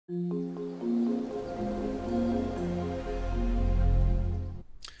All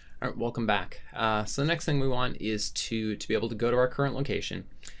right, welcome back. So the next thing we want is to be able to go to our current location.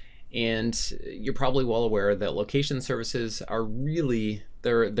 And you're probably well aware that location services are really,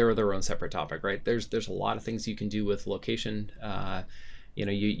 they're their own separate topic, right? There's a lot of things you can do with location.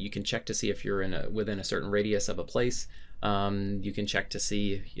 You can check to see if you're within a certain radius of a place. You can check to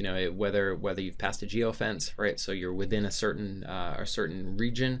see, whether you've passed a geofence, right? So you're within a certain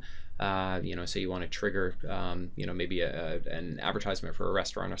region. So you want to trigger, maybe an advertisement for a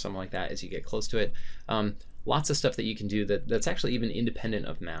restaurant or something like that as you get close to it. Lots of stuff that you can do that's actually even independent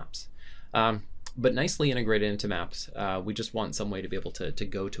of maps. But nicely integrated into maps. We just want some way to be able to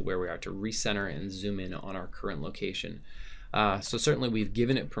go to where we are, to recenter and zoom in on our current location. So certainly we've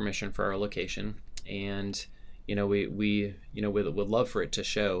given it permission for our location, and we would love for it to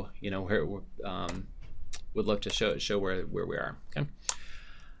show, where would love to show where we are. Okay.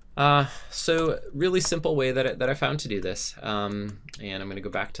 So really simple way that I found to do this, and I'm going to go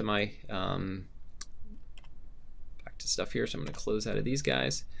back to my back to stuff here. So I'm going to close out of these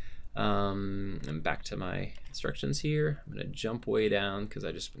guys, and back to my instructions here. I'm going to jump way down because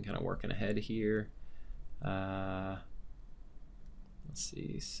I just been kind of working ahead here. Let's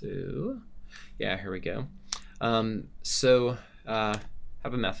see. So yeah, here we go. Have a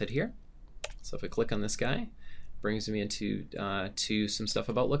method here. So if I click on this guy, brings me into to some stuff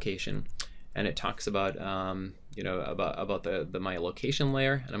about location, and it talks about about the my location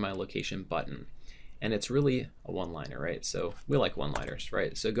layer and a my location button, and it's really a one-liner, right? So we like one-liners,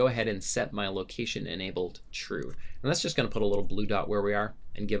 right? So go ahead and set my location enabled true, and that's just going to put a little blue dot where we are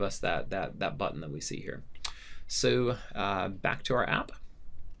and give us that button that we see here. So back to our app,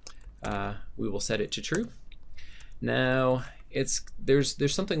 we will set it to true. Now there's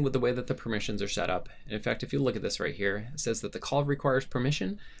something with the way that the permissions are set up. And in fact, if you look at this right here, it says that the call requires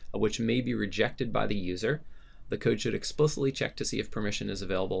permission, which may be rejected by the user. The code should explicitly check to see if permission is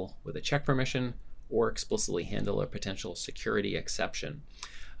available with a check permission, or explicitly handle a potential security exception.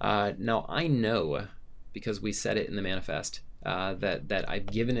 Now I know, because we set it in the manifest, that I've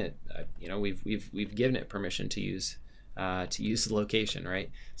given it, we've given it permission to use the location, right?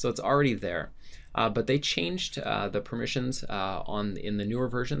 So it's already there. But they changed the permissions in the newer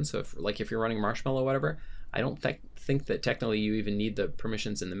version. So if you're running Marshmallow or whatever, I don't think that technically you even need the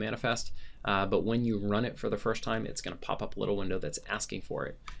permissions in the manifest. But when you run it for the first time, it's going to pop up a little window that's asking for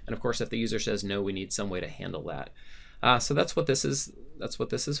it. And of course, if the user says no, we need some way to handle that. So that's what this is. That's what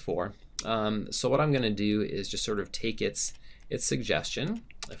this is for. So what I'm going to do is just sort of take its suggestion,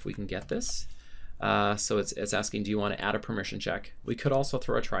 if we can get this. So it's asking, do you want to add a permission check? We could also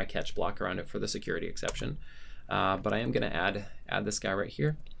throw a try catch block around it for the security exception, but I am going to add this guy right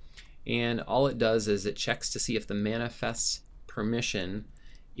here, and all it does is it checks to see if the manifest's permission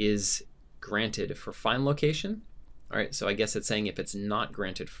is granted for find location. All right, so I guess it's saying if it's not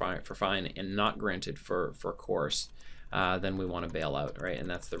granted for find and not granted for course, then we want to bail out, right? And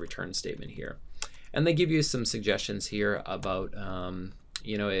that's the return statement here. And they give you some suggestions here about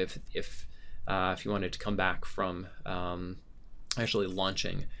if you wanted to come back from actually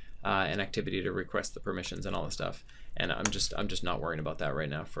launching an activity to request the permissions and all this stuff, and I'm just not worrying about that right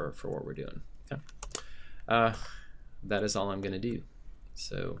now for what we're doing. Okay. That is all I'm going to do.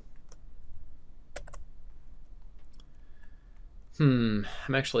 So I'm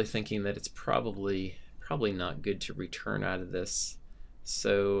actually thinking that it's probably not good to return out of this.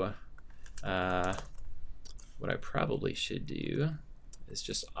 So what I probably should do is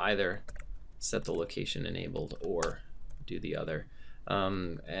just either set the location enabled or do the other.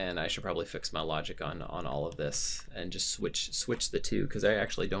 And I should probably fix my logic on all of this and just switch the two, because I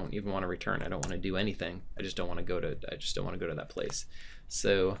actually don't even want to return. I don't want to do anything. I just don't want to go to that place.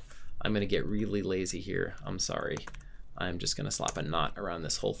 So I'm going to get really lazy here. I'm sorry. I'm just going to slap a knot around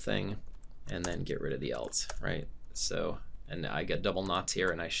this whole thing and then get rid of the else, right? So, and I get double knots here,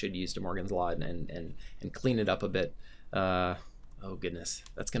 and I should use De Morgan's Law and clean it up a bit. Oh goodness,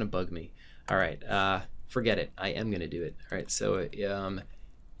 that's going to bug me. All right, forget it. I am going to do it. All right, so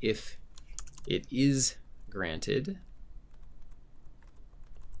if it is granted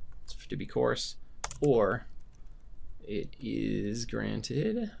to be course, or it is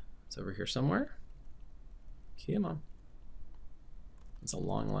granted, it's over here somewhere. Come on. It's a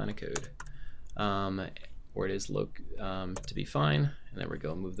long line of code. Or it is to be fine, and there we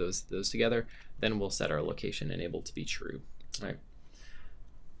go. Move those together. Then we'll set our location enabled to be true. All right.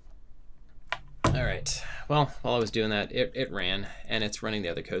 All right, well, while I was doing that, it ran, and it's running the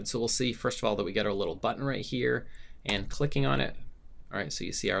other code. So we'll see, first of all, that we get our little button right here, and clicking on it. All right, so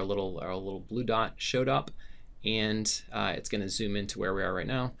you see our little blue dot showed up, and it's going to zoom into where we are right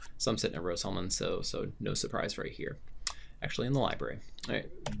now. So I'm sitting at Rose-Hulman, so no surprise right here, actually in the library. All right,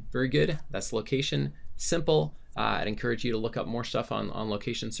 very good. That's location, simple. I'd encourage you to look up more stuff on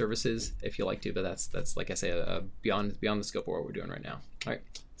location services if you like to, but that's like I say, beyond the scope of what we're doing right now. All right,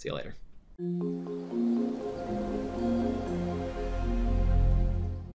 see you later.